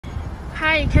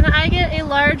Hi, can I get a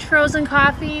large frozen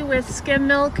coffee with skim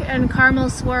milk and caramel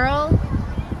swirl?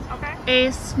 Okay.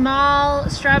 A small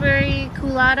strawberry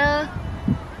culotta.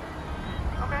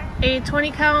 Okay. A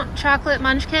 20 count chocolate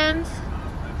munchkins.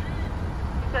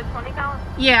 You said 20 count?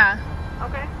 Yeah.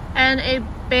 Okay. And a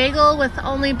bagel with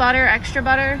only butter, extra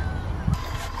butter.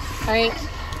 All right,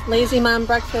 lazy mom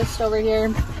breakfast over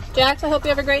here. Jax, I hope you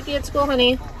have a great day at school,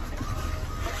 honey.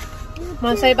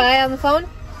 Want to say bye on the phone?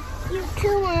 You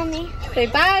too, Mommy. Say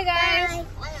bye, guys.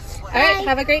 Bye. All right,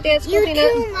 have a great day at school, You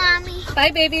too, Mommy.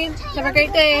 Bye, baby. Have a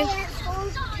great day. Bye.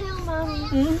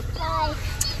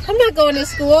 I'm not going to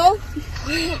school.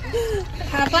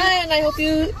 Have fun. I hope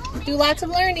you do lots of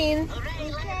learning.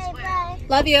 Okay, bye.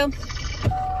 Love you.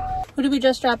 Who did we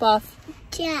just drop off?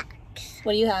 Jax.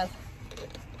 What do you have?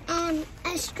 A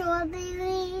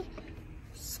strawberry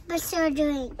special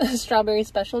drink. A strawberry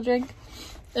special drink?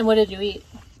 And what did you eat?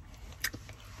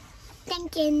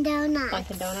 Dunkin' Donuts.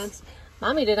 Dunkin' Donuts.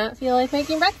 Mommy did not feel like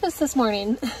making breakfast this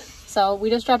morning. So we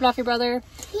just dropped off your brother.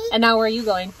 And now where are you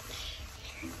going?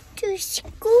 To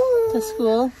school. To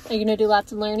school? Are you going to do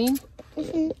lots of learning?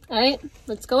 Mm-hmm. All right,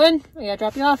 let's go in. I got to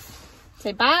drop you off.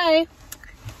 Say bye.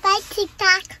 Bye,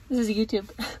 TikTok. This is YouTube.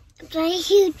 Bye,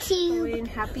 YouTube.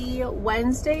 Happy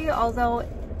Wednesday, although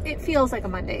it feels like a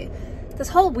Monday. This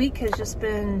whole week has just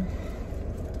been...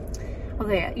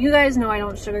 Okay, you guys know I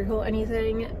don't sugarcoat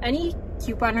anything. Any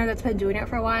couponer that's been doing it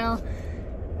for a while,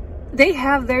 they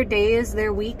have their days,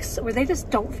 their weeks, where they just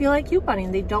don't feel like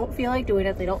couponing. They don't feel like doing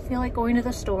it. They don't feel like going to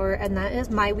the store, and that is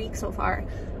my week so far.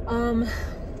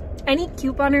 Any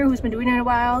couponer who's been doing it a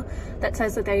while that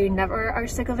says that they never are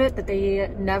sick of it, that they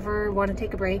never want to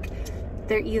take a break,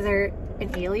 they're either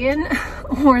an alien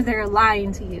or they're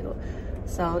lying to you.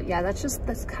 So yeah,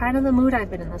 that's kind of the mood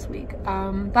I've been in this week.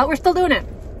 But we're still doing it.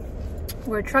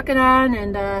 We're trucking on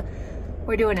and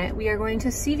we're doing it. We are going to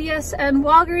CVS and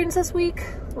Walgreens this week.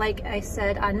 Like I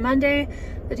said on Monday,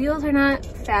 the deals are not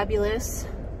fabulous.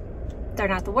 They're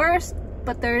not the worst,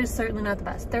 but they're certainly not the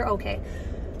best. They're okay.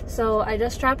 So I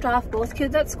just dropped off both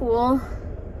kids at school.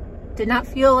 Did not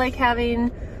feel like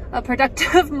having a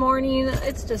productive morning.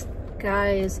 It's just,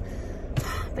 guys,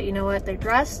 but you know what? They're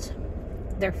dressed,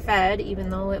 they're fed,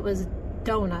 even though it was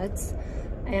donuts,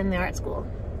 and they're at school.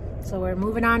 So we're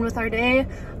moving on with our day.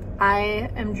 I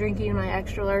am drinking my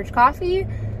extra large coffee,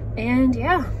 and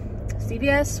yeah,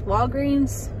 CVS,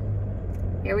 Walgreens,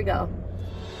 here we go.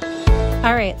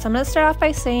 All right, so I'm gonna start off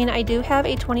by saying I do have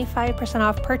a 25%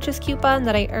 off purchase coupon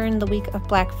that I earned the week of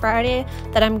Black Friday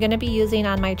that I'm gonna be using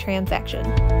on my transaction.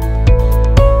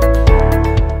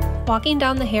 Walking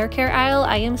down the hair care aisle,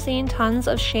 I am seeing tons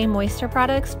of Shea Moisture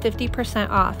products 50%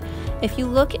 off. If you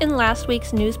look in last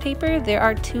week's newspaper, there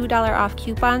are $2 off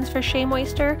coupons for Shea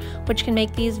Moisture, which can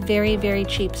make these very, very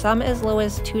cheap, some as low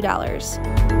as $2.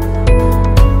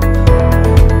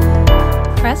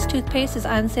 Crest toothpaste is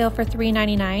on sale for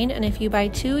 $3.99, and if you buy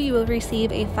 2, you will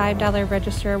receive a $5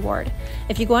 register reward.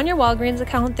 If you go on your Walgreens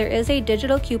account, there is a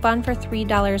digital coupon for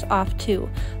 $3 off too.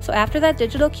 So after that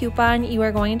digital coupon, you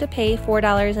are going to pay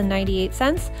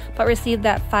 $4.98, but receive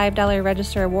that $5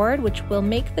 register reward, which will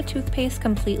make the toothpaste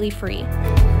completely free.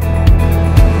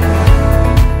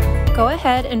 Go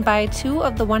ahead and buy 2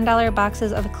 of the $1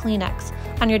 boxes of Kleenex.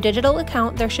 On your digital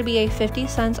account, there should be a 50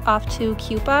 cents off 2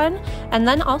 coupon, and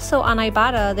then also on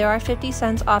Ibotta, there are 50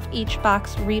 cents off each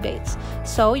box rebates.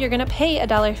 So you're gonna pay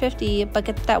 $1.50, but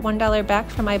get that $1 back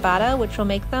from Ibotta, which will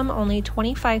make them only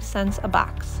 25 cents a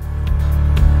box.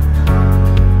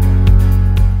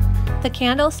 The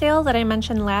candle sale that I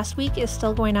mentioned last week is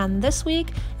still going on this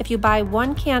week. If you buy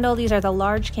 1 candle, these are the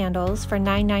large candles, for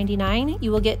 $9.99,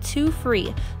 you will get 2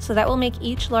 free. So that will make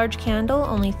each large candle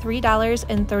only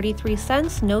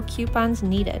 $3.33, no coupons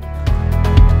needed.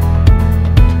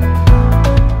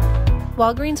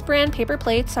 Walgreens brand paper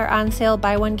plates are on sale,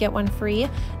 buy one get one free.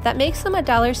 That makes them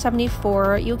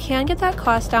 $1.74. You can get that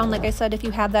cost down, like I said, if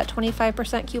you have that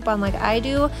 25% coupon like I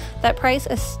do. That price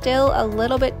is still a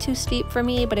little bit too steep for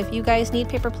me, but if you guys need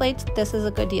paper plates, this is a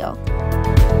good deal.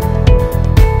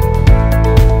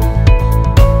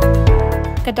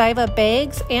 Godiva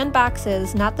bags and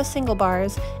boxes, not the single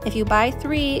bars. If you buy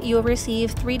 3, you will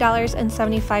receive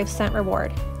 $3.75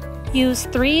 reward. Use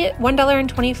 3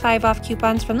 $1.25 off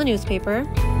coupons from the newspaper.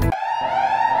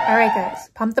 All right, guys,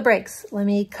 pump the brakes. Let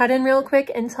me cut in real quick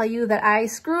and tell you that I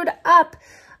screwed up.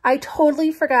 I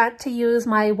totally forgot to use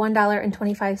my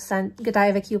 $1.25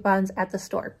 Godiva coupons at the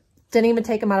store. Didn't even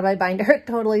take them out of my binder. It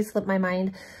totally slipped my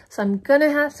mind. So I'm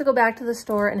gonna have to go back to the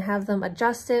store and have them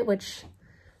adjust it, which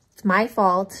it's my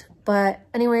fault. But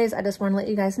anyways, I just want to let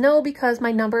you guys know because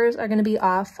my numbers are going to be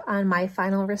off on my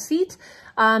final receipt.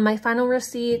 My final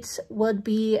receipt would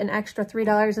be an extra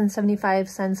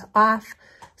 $3.75 off.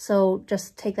 So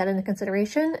just take that into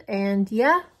consideration. And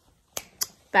yeah,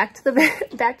 back to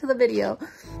the video.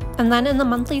 And then in the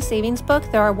monthly savings book,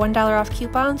 there are $1 off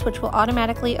coupons, which will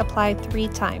automatically apply 3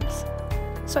 times.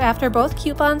 So after both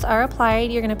coupons are applied,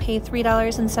 you're going to pay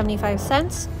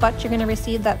 $3.75, but you're going to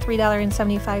receive that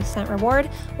 $3.75 reward,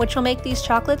 which will make these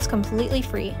chocolates completely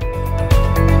free.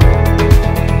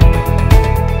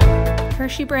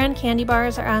 Hershey brand candy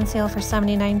bars are on sale for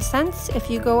 79 cents. If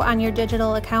you go on your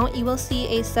digital account, you will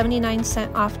see a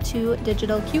 79-cent off 2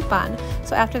 digital coupon.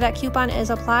 So after that coupon is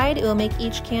applied, it will make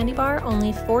each candy bar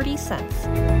only 40 cents.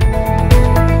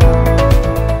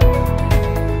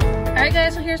 Alright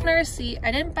guys, so here's my receipt.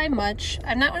 I didn't buy much.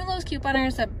 I'm not one of those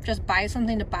couponers that just buy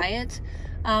something to buy it.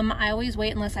 I always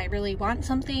wait unless I really want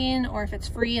something or if it's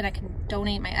free and I can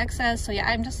donate my excess. So yeah,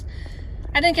 I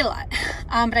didn't get a lot.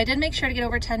 But I did make sure to get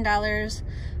over $10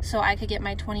 so I could get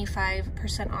my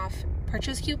 25% off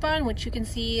purchase coupon, which you can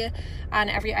see on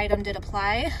every item did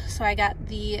apply. So I got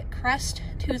the Crest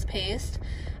toothpaste.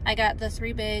 I got the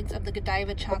 3 bags of the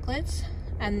Godiva chocolates.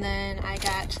 And then I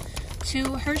got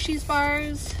 2 Hershey's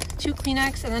bars, 2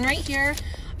 Kleenex, and then right here,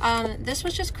 this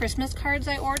was just Christmas cards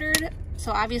I ordered.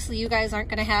 So obviously you guys aren't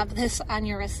gonna have this on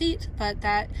your receipt, but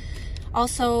that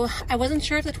also, I wasn't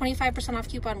sure if the 25% off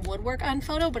coupon would work on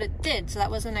photo, but it did, so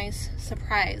that was a nice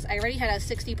surprise. I already had a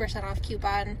 60% off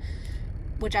coupon,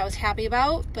 which I was happy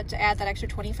about, but to add that extra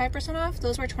 25% off,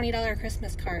 those were $20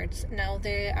 Christmas cards. Now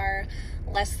they are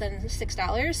less than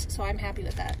 $6, so I'm happy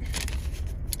with that.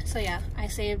 So yeah, I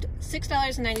saved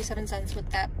 $6.97 with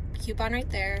that coupon right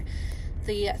there.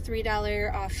 The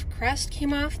 $3 off Crest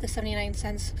came off, the 79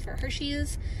 cents for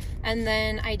Hershey's. And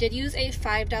then I did use a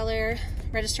 $5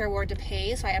 register award to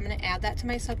pay, so I am going to add that to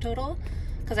my subtotal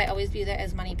because I always view that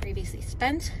as money previously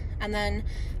spent. And then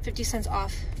 50 cents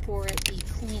off for the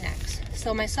Kleenex.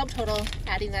 So my subtotal,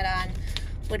 adding that on,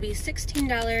 would be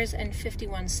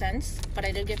 $16.51, but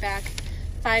I did get back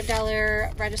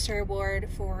 $5 register award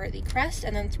for the Crest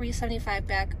and then $3.75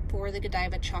 back for the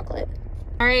Godiva chocolate.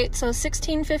 Alright, so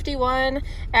 $16.51.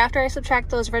 After I subtract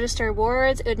those register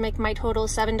awards, it would make my total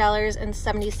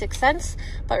 $7.76.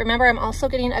 But remember, I'm also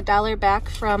getting $1 back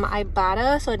from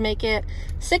Ibotta, so it'd make it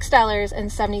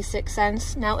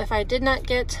 $6.76. Now, if I did not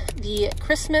get the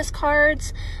Christmas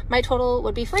cards, my total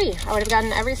would be free. I would have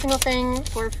gotten every single thing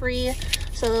for free,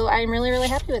 so I'm really, really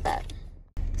happy with that.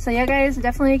 So yeah guys,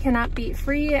 definitely cannot beat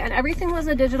free, and everything was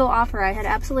a digital offer. I had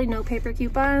absolutely no paper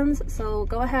coupons, so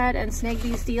go ahead and snag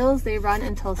these deals. They run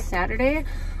until Saturday.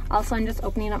 Also, I'm just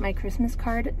opening up my Christmas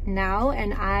card now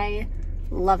and I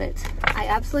love it. I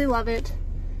absolutely love it.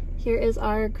 Here is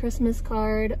our Christmas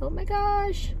card. Oh my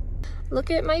gosh,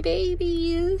 look at my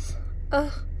babies.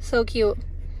 Oh, so cute.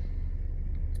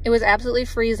 It was absolutely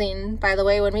freezing, by the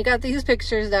way, when we got these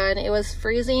pictures done. It was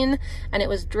freezing and it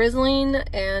was drizzling,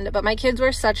 but my kids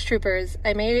were such troopers.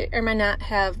 I may or may not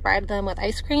have bribed them with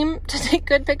ice cream to take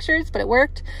good pictures, but it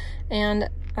worked, and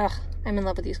I'm in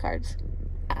love with these cards.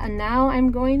 And now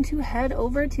I'm going to head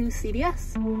over to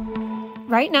CVS.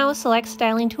 Right now, select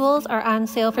styling tools are on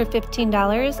sale for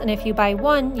 $15, and if you buy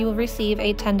one, you will receive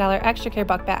a $10 extra care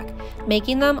buck back,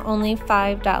 making them only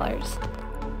 $5.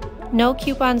 No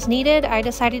coupons needed. I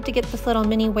decided to get this little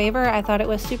mini waiver. I thought it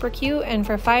was super cute, and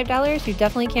for $5, you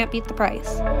definitely can't beat the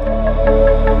price.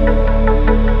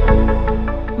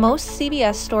 Most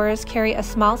CVS stores carry a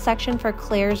small section for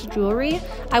Claire's jewelry.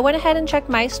 I went ahead and checked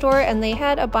my store and they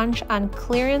had a bunch on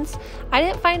clearance. I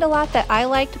didn't find a lot that I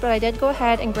liked, but I did go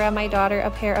ahead and grab my daughter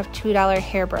a pair of $2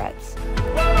 hair braids.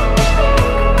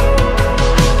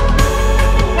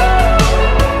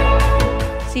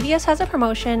 CVS has a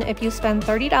promotion. If you spend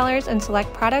 $30 in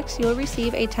select products, you'll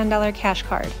receive a $10 cash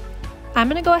card. I'm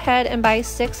going to go ahead and buy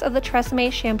 6 of the Tresemme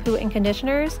shampoo and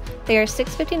conditioners. They are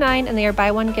 $6.59 and they are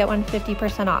buy one, get one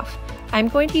 50% off. I'm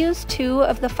going to use 2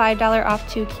 of the $5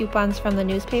 off 2 coupons from the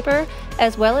newspaper,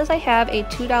 as well as I have a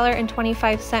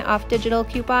 $2.25 off digital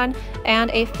coupon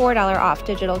and a $4 off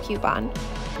digital coupon.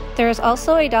 There is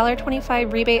also a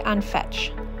 $1.25 rebate on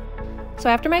Fetch. So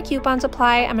after my coupons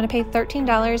apply, I'm going to pay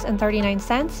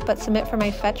 $13.39, but submit for my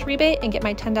Fetch rebate and get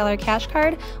my $10 cash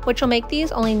card, which will make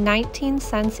these only 19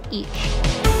 cents each.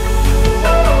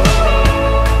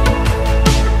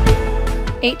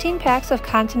 18 packs of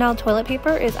Continental toilet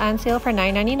paper is on sale for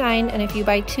 $9.99, and if you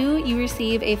buy 2, you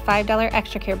receive a $5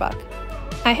 extra care buck.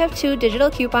 I have 2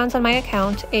 digital coupons on my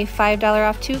account, a $5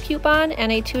 off 2 coupon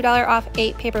and a $2 off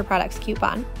 8 paper products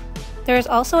coupon. There is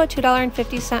also a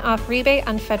 $2.50 off rebate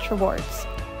on Fetch Rewards.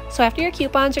 So after your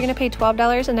coupons, you're going to pay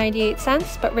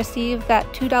 $12.98, but receive that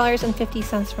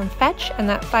 $2.50 from Fetch and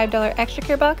that $5 extra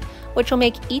care buck, which will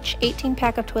make each 18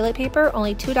 pack of toilet paper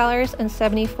only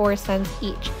 $2.74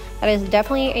 each. That is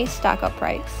definitely a stock up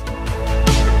price.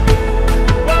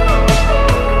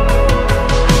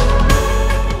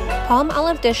 Palm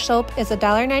Olive dish soap is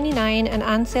 $1.99 and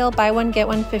on sale buy one get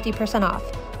one 50% off.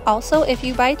 Also, if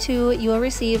you buy two, you will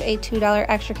receive a $2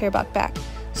 extra care buck back.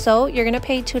 So you're going to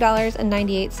pay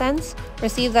 $2.98,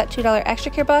 receive that $2 extra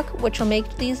care buck, which will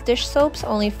make these dish soaps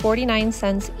only 49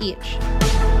 cents each.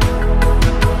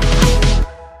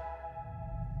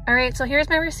 Alright, so here's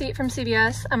my receipt from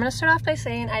CVS. I'm going to start off by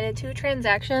saying I did 2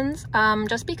 transactions,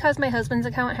 just because my husband's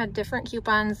account had different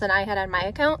coupons than I had on my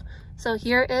account. So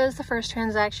here is the first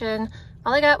transaction.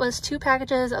 All I got was 2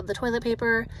 packages of the toilet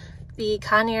paper, the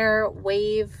Conair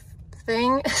Wave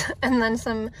thing, and then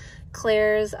some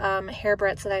Claire's hair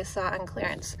barrettes that I saw on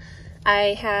clearance.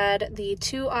 I had the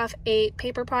 2 off 8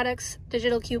 paper products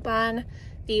digital coupon,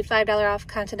 the $5 off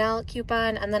Continental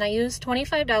coupon, and then I used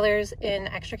 $25 in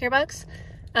extra care bucks.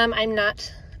 I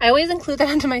always include that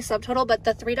into my subtotal, but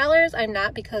the $3 I'm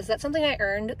not, because that's something I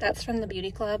earned. That's from the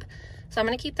beauty club. So I'm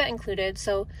going to keep that included.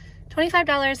 So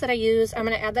 $25 that I used, I'm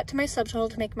going to add that to my subtotal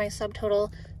to make my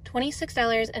subtotal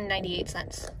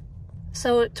 $26.98.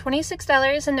 So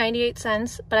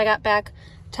 $26.98, but I got back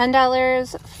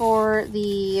 $10 for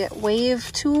the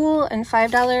Wave tool and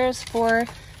 $5 for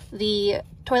the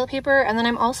toilet paper, and then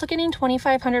I'm also getting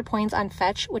 2,500 points on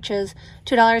Fetch, which is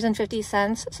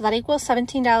 $2.50, so that equals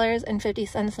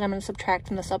 $17.50 that I'm going to subtract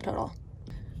from the subtotal,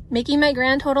 making my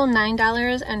grand total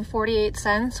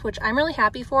 $9.48, which I'm really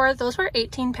happy for. Those were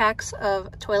 18 packs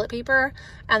of toilet paper,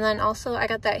 and then also I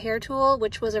got that hair tool,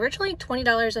 which was originally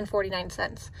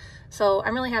 $20.49, so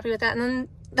I'm really happy with that. And then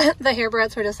the hair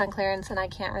barrettes were just on clearance, and I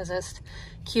can't resist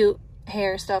cute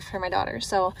hair stuff for my daughter.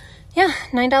 So yeah,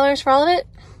 $9 for all of it.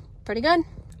 Pretty good.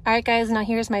 Alright guys, now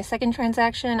here's my second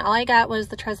transaction. All I got was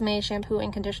the Tresemme shampoo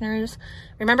and conditioners.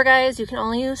 Remember guys, you can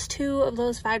only use 2 of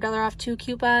those $5 off 2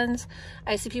 coupons.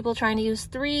 I see people trying to use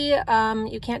 3.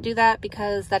 You can't do that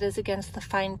because that is against the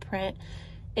fine print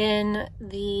in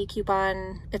the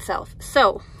coupon itself.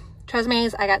 So,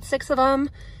 Tresemme's, I got 6 of them.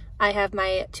 I have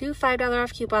my 2 $5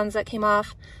 off coupons that came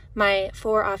off, my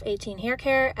 4 off 18 hair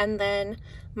care, and then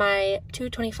my 2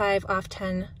 25 off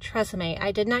 10 Tresemme.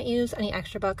 I did not use any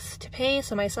extra bucks to pay,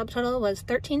 so my subtotal was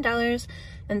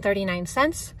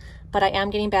 $13.39, but I am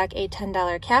getting back a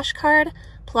 $10 cash card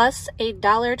plus a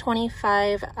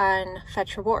 $1.25 on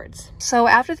Fetch rewards. So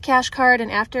after the cash card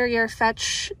and after your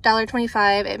Fetch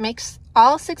 $1.25, it makes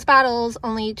all 6 bottles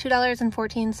only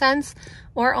 $2.14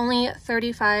 or only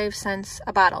 35 cents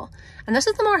a bottle. And this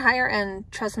is the more higher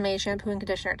end Tresemme shampoo and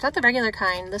conditioner. It's not the regular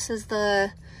kind. This is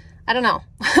the, I don't know.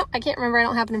 I can't remember. I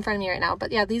don't have it in front of me right now.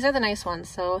 But yeah, these are the nice ones.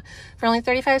 So for only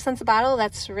 35 cents a bottle,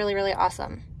 that's really, really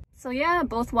awesome. So yeah,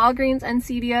 both Walgreens and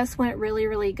CVS went really,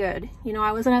 really good. You know,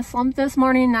 I was in a slump this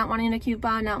morning, not wanting a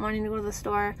coupon, not wanting to go to the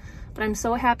store, but I'm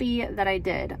so happy that I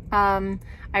did.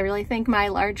 I really think my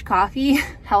large coffee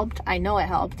helped. I know it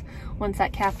helped. Once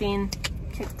that caffeine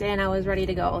kicked in, I was ready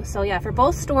to go. So yeah, for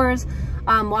both stores,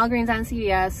 Walgreens and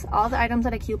CVS, all the items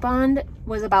that I couponed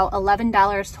was about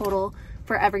 $11 total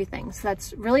for everything. So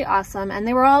that's really awesome. And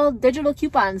they were all digital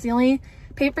coupons. The only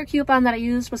paper coupon that I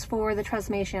used was for the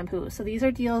Tresemme shampoo. So these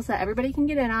are deals that everybody can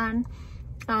get in on.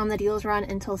 The deals run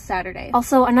until Saturday.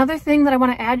 Also, another thing that I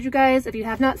want to add, you guys, if you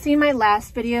have not seen my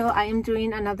last video, I am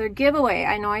doing another giveaway.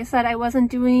 I know I said I wasn't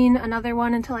doing another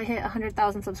one until I hit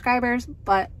 100,000 subscribers,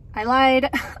 but I lied.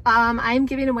 I'm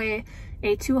giving away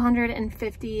a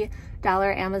 $250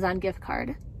 Amazon gift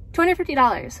card.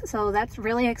 $250. So that's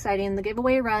really exciting. The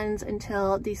giveaway runs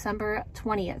until December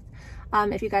 20th.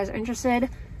 If you guys are interested,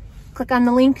 click on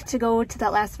the link to go to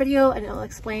that last video and it'll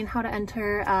explain how to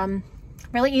enter.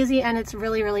 Really easy, and it's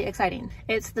really, really exciting.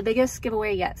 It's the biggest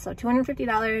giveaway yet. So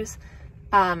 $250.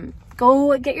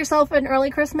 Go get yourself an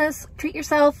early Christmas. Treat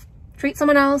yourself, treat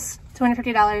someone else.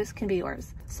 $250 can be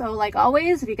yours. So like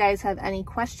always, if you guys have any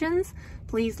questions,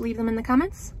 please leave them in the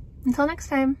comments. Until next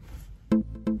time.